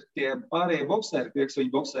 Vienkārši tie pārējie bokseri, kas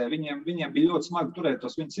viņi boksēja, viņiem bija ļoti smagi turēt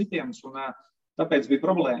tos viņu sitienus, un tāpēc bija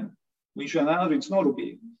problēma. Viņš vienmēr viņus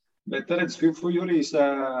norubīja. Bet redz, Furijs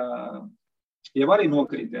jau arī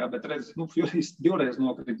nokrīt, jā, bet redz, Furijs 2 reiz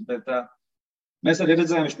nokrīt, bet mēs arī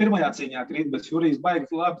redzējām, viņš pirmajā cīņā krīt, bet Furijs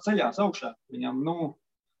baigi labi ceļās augšā. Viņam, un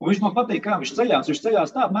viņš man patīk, kā viņš ceļās. Viņš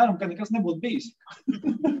ceļās tā, apmēram, ka nekas nebūtu bijis.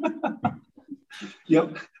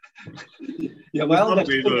 Ja Wilders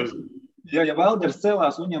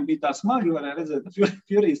celās, viņam bija tā smagi, varēja redzēt, ka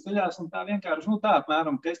Furijs ceļās un tā vienkārši, tā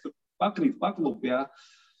apmēram, ka es tur paklupu, jā.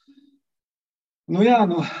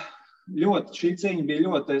 Ļoti, šī cīņa bija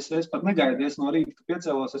ļoti, es pat negaidies no rīta, ka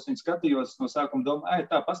piecēlos, es viņu skatījos, no sākuma domāju,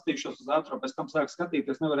 tā pastīšos uz ātro, pēc tam sāku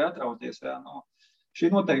skatīties, nevarēju atrauties, jā. Šī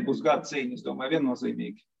noteikti būs gada cīņa, es domāju,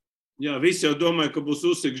 viennozīmīgi. Jā, visi jau domāja, ka būs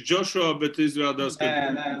uzsiks Džošua, bet izrādās, ka...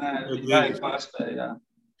 Nē, pārspēja, jā.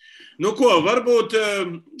 Varbūt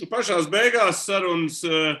pašās beigās sarunas,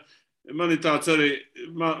 man ir tāds arī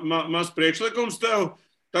maz priekšlikums tev.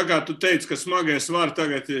 Tā kā tu teici, ka smagie svari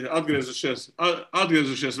tagad ir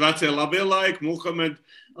atgriezušies vecie labie laiki, Muhamed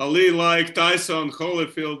Ali laiki, Tyson,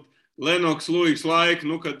 Holyfield, Lennox Lewis laiki,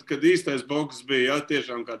 kad īstais boks bija, jā,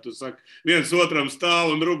 tiešām, kā tu saki, viens otram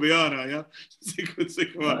stāv un rubi ārā, jā,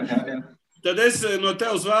 cik var. Jā. Tad es no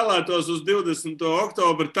tevs vēlētos uz 20.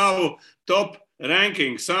 oktobru tavu top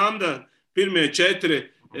ranking, Sanda, pirmie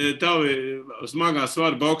 4 tavi smagā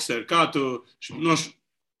svara bokseri. Kā tu,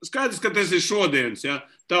 skaidrs, ka tas ir šodienas, ja?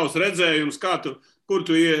 Tavs redzējums, kur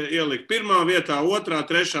tu ielikt 1. vietā, 2.,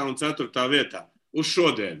 3. un 4. vietā uz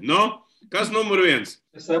šodien. Kas numur 1?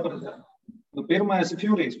 Es sapratu. Pirmais ir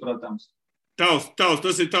Furijs, protams. Tas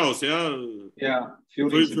ir tavs, jā? Jā,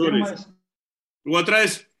 Furijs ir pirmais.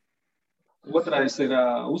 2. Otrais ir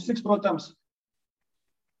Usyks, protams.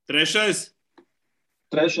 Trešais?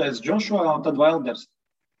 Trešais Joshua un tad Wilders.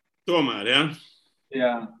 Tomēr, ja?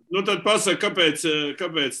 Jā. Nu, tad pasaka, kāpēc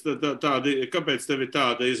tev ir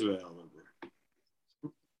tāda izvēle?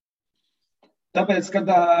 Tāpēc, kad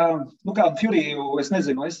kādu Furiju, es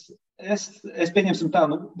nezinu, es pieņemsim tā,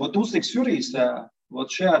 Usyks Furijs,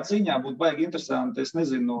 šajā cīņā būtu baigi interesanti, es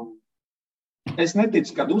nezinu, es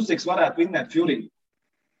neticu, kad Usyks varētu vinnēt Furiju.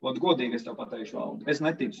 Godīgi es tev pateikšu, Valdi, es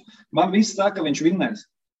neticu. Man viss saka, ka viņš vinnēs.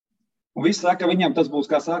 Un viss saka, ka viņam tas būs,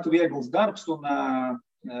 kā saka, viegls darbs, un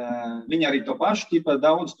viņi arī to pašu, ķipa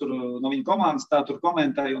daudz tur no viņa komandas tā tur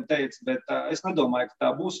komentēja un teica, bet es nedomāju, ka tā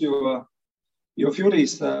būs, jo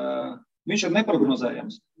Furijs, viņš ir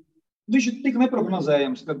neprognozējams. Viņš ir tik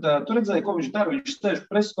neprognozējams, ka tu redzēji, ko viņš dara. Viņš sēž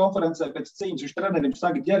preses konferencē pēc cīņas, viņš trenerim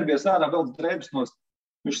saka, ģērbies ārā, vēl drēbes nost.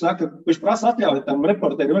 Viņš saka, viņš prasa atļauju tam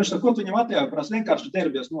reporterim. Viņš saka, ko tu viņam atļauju? Prasa vienkārši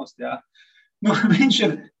ģērbies nost. Jā. Nu, viņš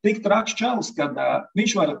ir tik traks čalis, ka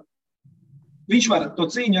viņš var to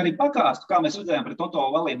cīņu arī pakāst, kā mēs redzējām pret Otto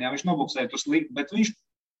Valīnu. Viņš nobuksēja tur slikti, bet viņš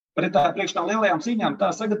priekš tām lielajām cīņām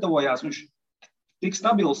tā sagatavojās. Viņš tik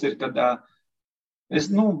stabils ir, kad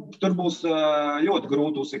tur būs ļoti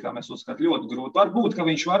grūti Usykam, es uzskatu, ļoti grūti. Varbūt, ka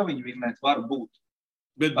viņš var viņu vinnēt, varbūt.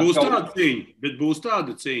 Bet būs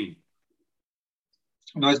tāda cīņa.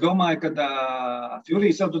 Es domāju, ka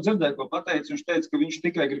Furijs jau tu dzirdēji, ko pateica. Viņš teica, ka viņš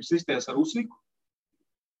tikai grib sisties ar Usyku.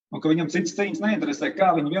 Un ka viņam citas cīņas neinteresē, kā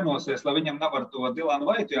viņi vienosies, lai viņam nav ar to Dilanu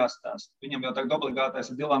Vaitu jāstāst. Viņam jau tagad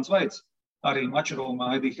obligātais ir Dilans Vaits, arī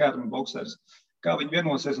mačrūmā Eddie Hearn boksers. Kā viņi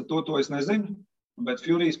vienosies ar to es nezinu. Bet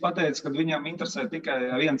Furijs pateica, ka viņam interesē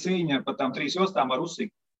tikai viena cīņa par tām 3 jostām ar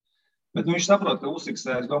Usyku. Bet viņš saprot, ka Usyks,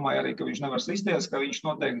 es domāju arī, ka viņš nevar sisties, ka viņš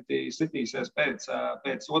noteikti sitīsies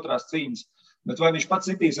pēc otrās cīņas. Bet vai viņš pats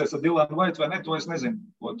sitīsies ar Dilanu Vaitu vai ne, to es nezinu.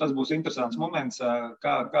 Tas būs interesants moments,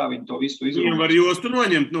 kā viņi to visu izrunās. Viņam var jostu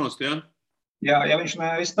noņemt nost, ja? Jā, ja viņš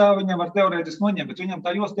neaizstāv, viņam var teorētiski noņemt, bet viņam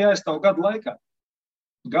tā josta jāaizstāv gada laikā.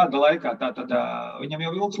 Gada laikā, tātad viņam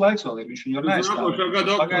jau ilgs laiks vēl ir, viņš viņu var neaizstāv.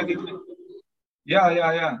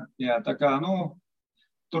 Jā, tā kā,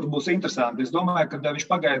 tur būs interesanti. Es domāju, ka viņš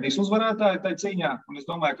pagaidīs uzvarētāju tai cīņā, un es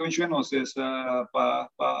domāju, ka viņš vienosies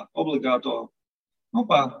pa obligāto,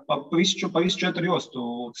 pa visu 4 jostu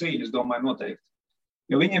cīņu, es domāju, noteikti.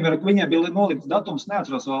 Jo viņiem bija nolikts datums,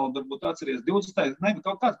 neatceros vēl, varbūt atceries 20.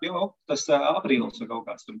 Kaut kāds bija tas aprīlis vai kaut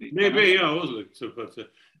kāds tur bija. Bija, uzlikts.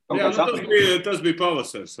 Tas bija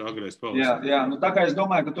pavasars, agrais pavasars. Jā, tā kā es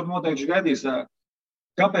domāju, ka tur noteikti gaidīs.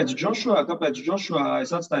 Kāpēc Joshua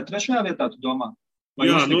es atstāju 3. vietā, tu domā?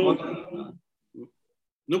 Jā,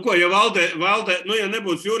 ko, ja ja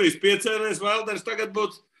nebūtu Furijs piecēlies, Wilders tagad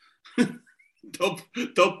būtu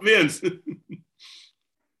top 1.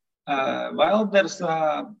 Wilders,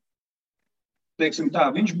 teiksim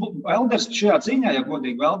tā, Wilders šajā cīņā, ja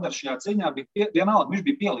godīgi, Wilders šajā cīņā vienalga, viņš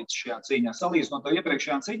bija pielicis šajā cīņā. Salīdzinot no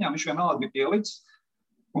iepriekšējām cīņām, viņš vienalga bija pielicis.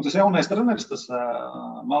 Un tas jaunais treneris, tas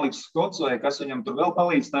Maliks Skots, vai kas viņam tur vēl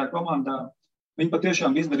palīdz tajā komandā, viņi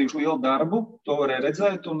patiešām izdarījuši lielu darbu, to varēja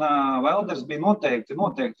redzēt, un Wilders bija noteikti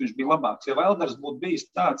viņš bija labāks. Ja Wilders būtu bijis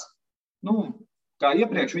tāds, kā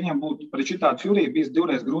iepriekš, viņam būtu pret šitādu Furiju bijis 2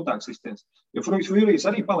 reizes grūtāk sisties. Jo Furijs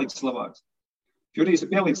arī palicis labāks. Furijs ir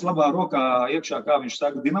pielicis labā rokā iekšā, kā viņš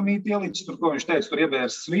saka, dinamīti ielicis, tur, ko viņš teica, tur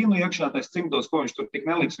ievērs svīnu iekšā, tais cimdos, ko viņš tur tik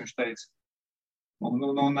neliks, viņš teica.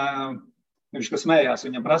 Viņš, kas smējās,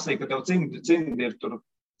 viņam prasīja, ka tev cimdi ir tur,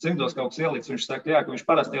 cimdos kaut kas ielicis. Viņš saka, jā, ka viņš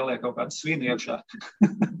parasti ieliek kaut kādu svinu iekšā.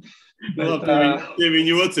 Tie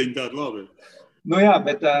viņi ociņi tādi labi.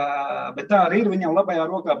 Bet tā arī ir. Viņam labajā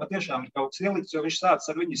rokā patiešām ir kaut kas ielicis, jo viņš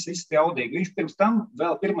sācis ar viņu sist jaudīgi. Viņš pirms tam,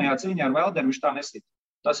 vēl pirmajā cīņā ar Wilderu, viņš tā nesit.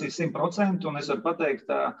 Tas ir 100%, un es varu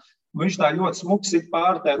pateikt, viņš tā ļoti smuki sit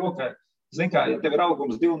pāri tai rokai. Zin kā, ja tev ir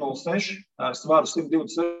augums 206 ar svaru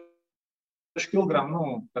 126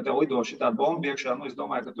 kilogramu, kad tev lido šī tāda bomba iekšā, es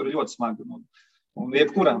domāju, ka tur ir ļoti smagi. Un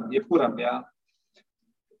jebkuram, jā.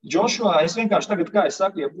 Joshua, es vienkārši tagad, kā es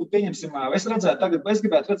saku, ja būtu pieņemsim, es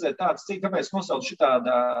gribētu redzēt tādas cīņas, kāpēc nosaukt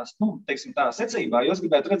šitādā, teiksim tā, secībā, jo es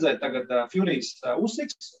gribētu redzēt tagad Furijs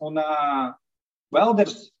Usyks un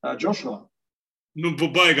Wilders Joshua.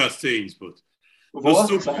 Baigās cīņas būtu.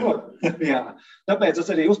 Jā. Tāpēc es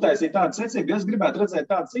arī uztaisīju tādu secību, jo es gribētu redzēt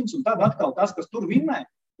tādas cīņas, un tad atkal tas, kas tur vinnē,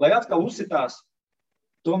 lai atkal uzsitās,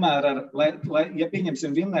 tomēr, ja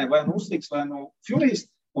pieņemsim vinnē vai nu Usyks vai nu Furijs,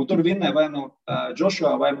 un tur vinnē vai nu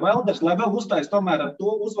Joshua vai nu Wilders, lai vēl uztais tomēr ar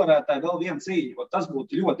to uzvarētāju vēl vienu cīņu. Tas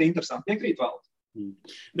būtu ļoti interesanti. Piekrīt, Valdi?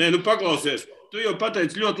 Nē, paklausies, tu jau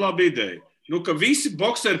pateici ļoti labu ideju. Ka visi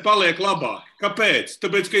bokseri paliek labāki. Kāpēc?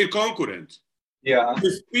 Tāpēc, ka ir konkurence. Tu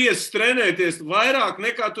spiests trenēties vairāk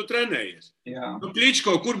nekā tu trenējies.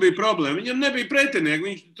 Kličko, kur bija problēma? Viņam nebija pretinieki,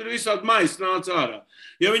 viņš tur visādi maisi nāca ārā.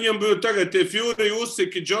 Ja viņam būtu tagad tie Fury,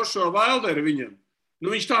 Usiki, Joshua Wilderi viņam,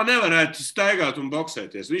 viņš tā nevarētu staigāt un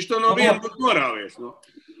boksēties. Viņš to no viena būtu norāvies.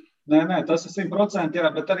 Nē, tas ir 100%, jā,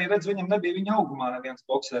 bet arī redz, viņam nebija viņa augumā neviens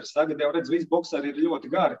boksers. Tagad jau redz, visi bokseri ir ļoti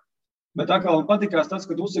gari. Bet atkal man patikās tas,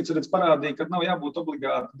 kad Usiks redz parādīja, ka nav jābūt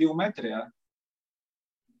obligāti 2 metri, jā.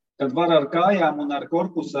 Kad var ar kājām un ar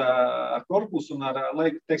korpusu un ar,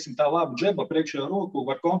 teiksim, tā labu džeba priekšējo roku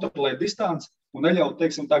var kontrolēt distanci un neļaut,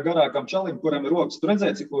 teiksim, tā garākam čalim, kuram ir rokas. Tu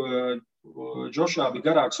redzēji, cik Džošā bija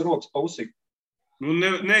garāks rokas pa Usiku?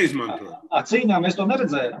 Neizmanto. Cīņā mēs to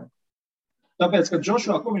neredzējām. Tāpēc, kad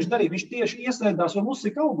Džošā, ko viņš darīja, viņš tieši iesēdās un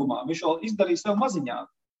Usika augumā. Viņš vēl izdarīja sev maziņāk.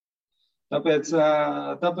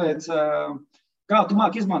 Tāpēc kā tu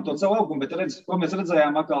māki izmantot savu augumu, bet redz, ko mēs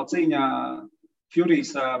redzējām atkal cīņā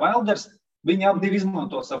Furijs Wilders, viņi abi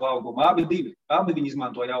izmanto savu augumu, abi viņi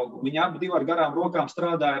izmantoja augumu. Viņi abi ar garām rokām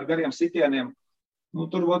strādāja, ar gariem sitieniem.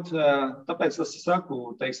 Tur, tāpēc tas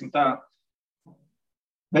saku, teiksim tā.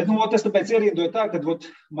 Bet, es tāpēc ierīdoju tā, ka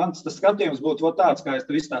mans tas skatījums būtu tāds, kā es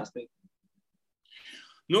tev izstāstīju.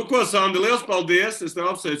 Ko, Sandi, liels paldies. Es tev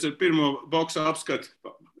apsveicu ar pirmo boksa apskatu,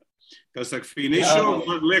 finišu.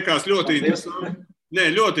 Man liekas ļoti interesanti.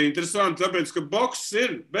 Ļoti interesanti, tāpēc, ka boks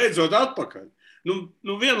ir beidzot atpakaļ.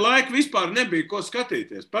 Vienu laiku vispār nebija ko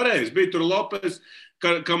skatīties. Pareizi, bija tur Lopes,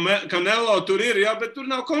 Canelo tur ir, jā, bet tur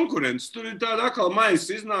nav konkurences. Tur ir tāda atkal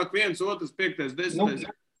maisa, iznāk 1, 2, 5, 10.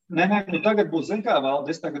 Nē, tagad būs, zin kā,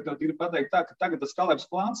 Valdi, es tagad ir pateikt tā, ka tagad tas Kalebs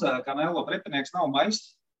plāns, Canelo pretinieks nav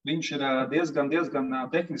maiss. Viņš ir diezgan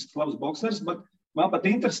tehniski labs boksers, bet man pat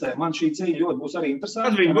interesē, man šī cīņa ļoti būs arī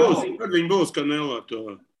interesanti. Kad viņi būs Canelo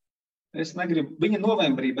to? Es negribu, viņa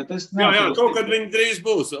novembrī, bet es neatrast. Jā, kaut kad viņi drīz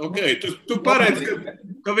būs. Okay. Tu paredz,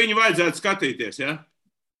 ka viņu vajadzētu skatīties, jā?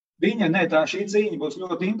 Šī cīņa būs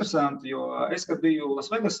ļoti interesanti, jo es, kad biju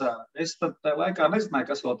Lasvegasā, es tad tā laikā nezināju,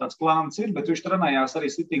 kas vēl tāds plāns ir, bet viņš trenējās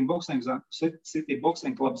arī City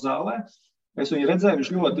Boxing Club zālē. Es viņu redzēju,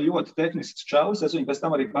 viņš ļoti, ļoti tehnisks čalis, es viņu pēc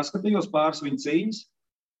tam arī paskatījos pāris viņa cīņas.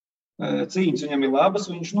 Cīņas viņam ir labas,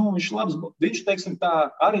 viņš, teiksim tā,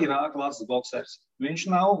 arī ir ārklases boksers. Viņš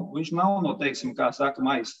nav no, teiksim, kā saka,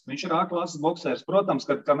 mais. Viņš ir ārklases boksers. Protams,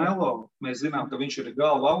 kad Canelo, mēs zinām, ka viņš ir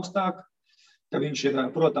galva augstāk, ka viņš ir,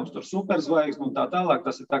 protams, tur superzvaigzne un tā tālāk.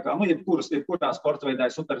 Tas ir tā kā, jebkurā sporta veidā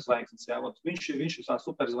ir superzvaigznes, jā. Viņš ir tā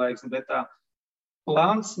superzvaigzne, bet tā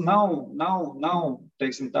plāns nav,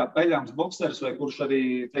 teiksim tā, peļāms boksers, vai kurš arī,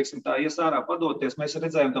 teiksim tā, ies ārā padoties. Mēs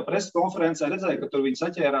redzējām to preses konferencē, ka tur viņi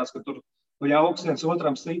saķērās, ka tur ļauks viens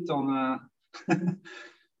otram sit un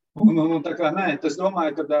tā kā nē, es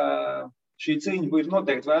domāju, ka šī cīņa ir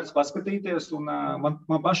noteikti vērts paskatīties un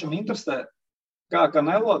man pašam interesē, kā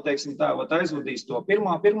Canelo, teiksim tā, aizvadīs to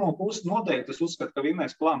pirmo pusi noteikti, es uzskatu, ka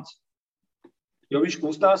vinnēs plāns. Jo viņš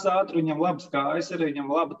kustās ātri, viņam labas kājas ir,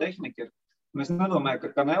 viņam laba tehnika ir. Un es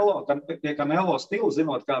nedomāju, ka pie Canelo stilu,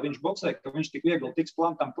 zinot, kā viņš boksē, ka viņš tik viegli tiks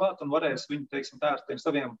plantam klāt un varēs viņu, teiksim tā, ar tiem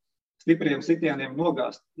saviem stipriem sitieniem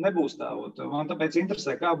nogāzt. Nebūs tā. Man tāpēc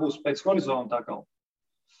interesē, kā būs pēc horizonta atkal.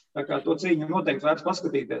 Tā kā to cīņu noteikti vērts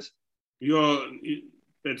paskatīties. Jo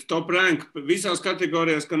pēc top rank visās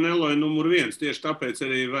kategorijās Canelo ir numur 1. Tieši tāpēc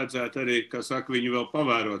arī vajadzētu arī, kā saka, viņu vēl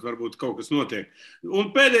pavērot. Varbūt kaut kas notiek.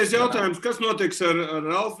 Un pēdējais jautājums, kas notiks ar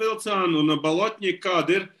Ralfu Vilcānu un Balotņiku,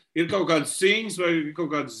 kāda ir? Ir kaut kādas cīņas vai kaut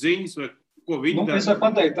kādas ziņas, vai ko viņi dara? Es varu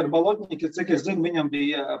pateikt ar Balotņiku, cik es zinu, viņam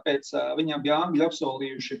bija Angļi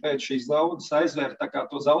apsolījuši pēc šīs zaudas aizvērt tā kā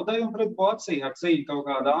to zaudējumu pret Boacī ar cīņu kaut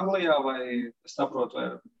kādā Anglijā, vai es saprotu, vai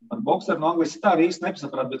ar bokseru no Anglijas. Tā arī īsti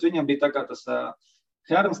nesapratu, bet viņam bija tā kā tas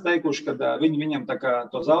Herns teikuši, ka viņi viņam tā kā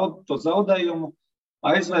to zaudējumu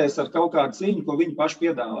aizvēs ar kaut kādu cīņu, ko viņi paši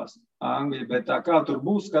piedāvās Angļi, bet kā tur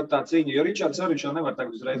būs, kad tā cīņa, jo Ričards arī nevar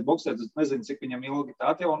tagad uzreiz boksēt, es nezinu, cik viņam ilgi tā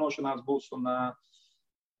atjaunošanās būs, un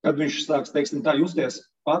kad viņš sāks, teiksim tā, justies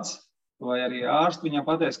pats, vai arī ārsti viņam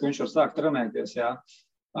pateiks, ka viņš var sākt trenēties, jā.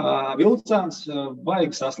 Vilcāns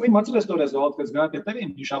baigi saslim, atceries toreiz vēl, kad es gāju pie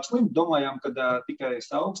tevīm, viņš apslim, domājām, ka tikai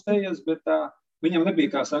saaugstējies, bet viņam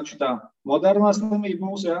nebija, kā saka, šitā modernā slimība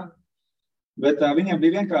mūsu, jā, bet viņam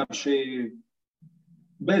bija vienkārši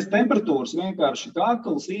bez temperatūras, vienkārši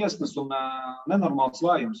kākals, iesnas un nenormāls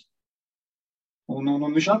vājums. Un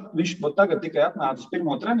viņš tagad tikai atnāca uz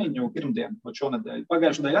pirmo treniņu pirmdien, šonedēļ.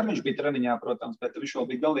 Pagājušajā nedēļā arī viņš bija treniņā, protams, bet viņš vēl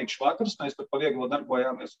bija galīgi švakars, mēs tur pa vieglo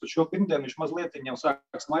darbojāmies. Šo pirmdien viņš mazliet jau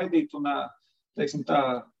sāk smaidīt un, teiksim tā,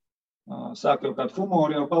 sāk jau kādu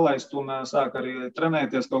humoru jau palaist un sāk arī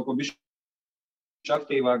trenēties kaut ko bišķi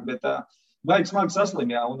aktīvāk, bet baigi smagi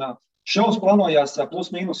saslim, jā. Un šovs planojās plus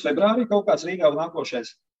mīnus februārī kaut kāds Rīgā un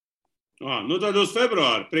nākošais. Nu tad uz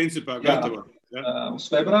februāru, principā, gatavot. Uz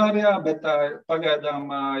februāri, jā, bet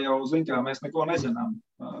pagaidām jau, mēs neko nezinām.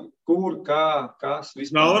 Kur, kā, kas,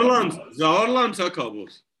 vispār. Zauerlands atkal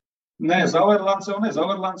būs. Nē,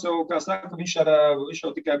 Zauerlands jau, kā saka, viņš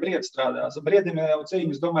jau tikai briedi strādās. Briedim jau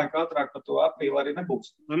cīņas, domāju, ka ātrāk par to aprīli arī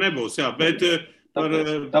nebūs. Nebūs, jā, bet...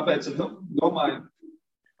 Tāpēc es domāju...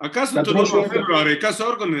 Kas tu domā februārī? Kas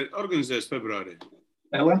organizēs februārī?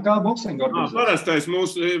 LNK boxing organizēs. Parastais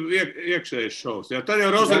mūsu iekšējais šovs. Jā, tad jau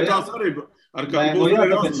Rozentāls arī ar kādu būs. Jā,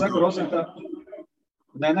 tāpēc saku Rozentāls.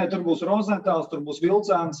 Nē, tur būs Rozentāls, tur būs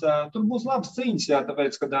Vilcāns, tur būs labas cīņas, jā,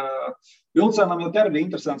 tāpēc, kad Vilcānam jau arī bija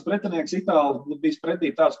interesants pretinieks, Itāli bijis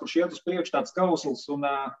pretī tāds, kurš iet uz priekšu, tāds kausls, un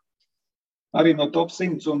arī no top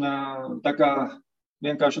 100, un tā kā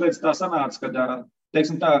vienkārši redz tā sanāca, kad,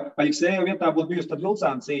 teiksim tā, Aļiksēja vietā būtu bijusi tad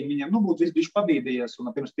Vilcāna cīņa, viņam, būtu viss bišķi pabīdījies,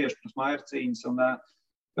 un pirms Maiera cīņas, un,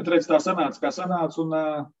 bet redz tā sanāca, kā sanāca,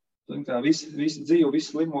 un visi dzīvo,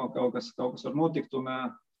 visi slimo, kaut kas var notikt, un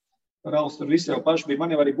Rauls tur visi jau paši bija. Man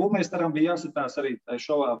jau arī būvmeistaram bija jāsitās arī tajā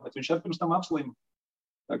šovā, bet viņš arī pirms tam apslima.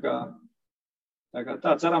 Tā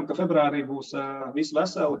kā ceram, ka februārī būs visi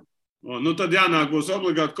veseli. Tad jānāk būs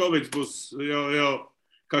obligāti Covid, būs jau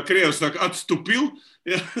kā Krievs saka, atstupil.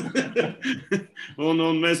 un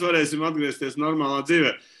mēs varēsim atgriezties normālā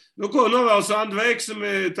dzīvē. Novēlu Sandu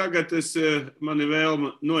veiksmi. Tagad mani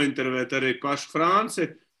vēlme nointervēt arī pašu Franci.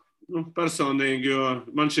 Personīgi, jo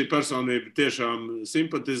man šī personība tiešām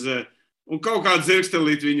simpatizē, un kaut kāda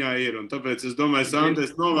zirgstelīte viņā ir, un tāpēc es domāju, Sanda,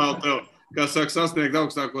 es novēlu tev, kā saka, sasniegt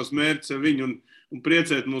augstākos mērķus ar viņu un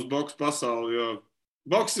priecēt mūsu boksu pasauli, jo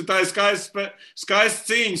boks ir tā skaists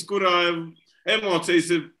cīņas, kurā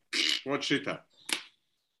emocijas ir šitā.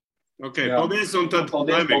 Ok, jā. Paldies, un tad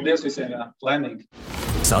paldies visiem, jā, laimīgi.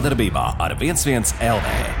 Sadarbībā ar 11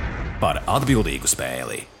 LV par atbildīgu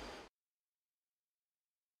spēli.